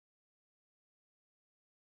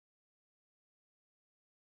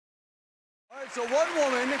All right, so one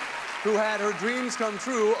woman who had her dreams come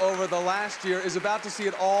true over the last year is about to see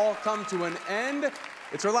it all come to an end.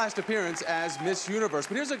 It's her last appearance as Miss Universe.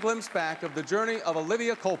 But here's a glimpse back of the journey of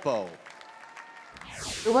Olivia Culpo.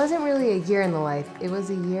 It wasn't really a year in the life, it was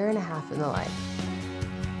a year and a half in the life.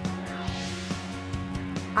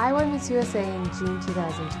 I won Miss USA in June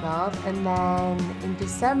 2012, and then in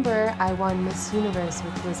December I won Miss Universe,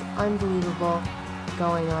 which was unbelievable,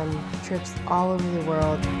 going on trips all over the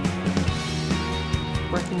world,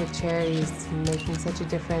 working with charities, making such a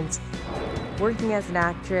difference, working as an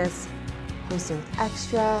actress, hosting with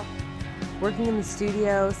Extra, working in the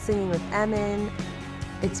studio, singing with Emin.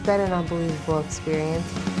 It's been an unbelievable experience.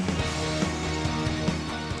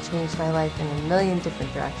 It changed my life in a million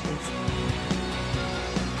different directions.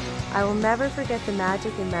 I will never forget the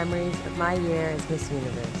magic and memories of my year as Miss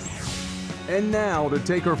Universe. And now, to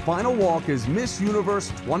take her final walk as Miss Universe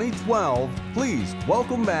 2012, please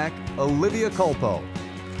welcome back Olivia Culpo.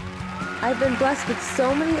 I've been blessed with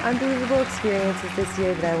so many unbelievable experiences this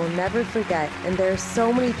year that I will never forget, and there are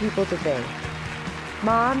so many people to thank.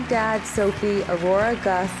 Mom, Dad, Sophie, Aurora,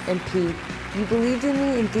 Gus, and Pete, you believed in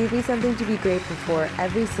me and gave me something to be grateful for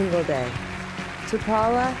every single day. To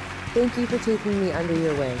Paula, thank you for taking me under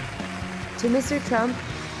your wing. To Mr. Trump,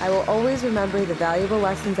 I will always remember the valuable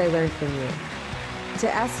lessons I learned from you.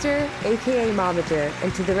 To Esther, aka Momager,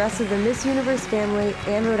 and to the rest of the Miss Universe family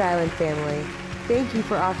and Rhode Island family, thank you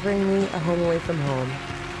for offering me a home away from home.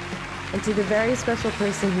 And to the very special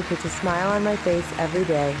person who puts a smile on my face every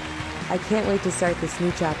day, I can't wait to start this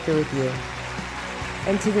new chapter with you.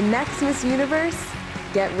 And to the next Miss Universe,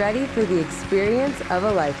 get ready for the experience of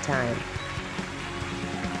a lifetime.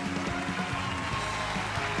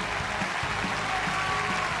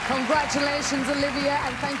 Congratulations, Olivia,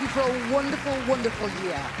 and thank you for a wonderful, wonderful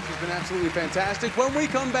year. She's been absolutely fantastic. When we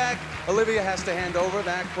come back, Olivia has to hand over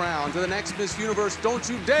that crown to the next Miss Universe. Don't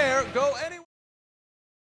you dare go anywhere.